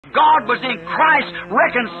God was in Christ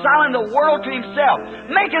reconciling the world to Himself,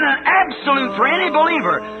 making an absolute for any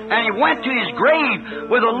believer. And He went to His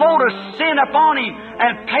grave with a load of sin upon Him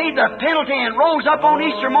and paid the penalty and rose up on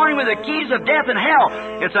Easter morning with the keys of death and hell.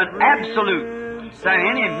 It's an absolute to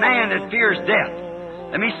any man that fears death.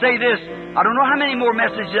 Let me say this. I don't know how many more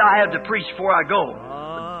messages I have to preach before I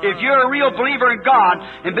go. If you're a real believer in God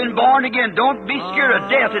and been born again, don't be scared of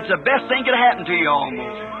death. It's the best thing that could happen to you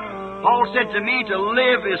almost. Paul said to me, to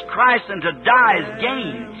live is Christ and to die is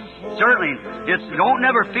gain. Certainly, don't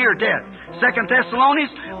never fear death. 2 Thessalonians,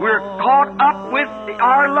 we're caught up with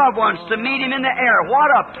our loved ones to meet Him in the air. What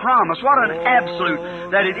a promise, what an absolute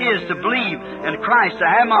that it is to believe in Christ, to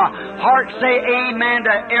have my heart say amen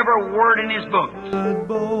to every word in His book.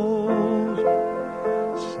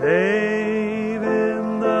 Save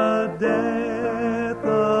in the death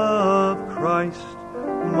of Christ,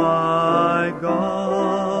 my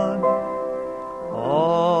God.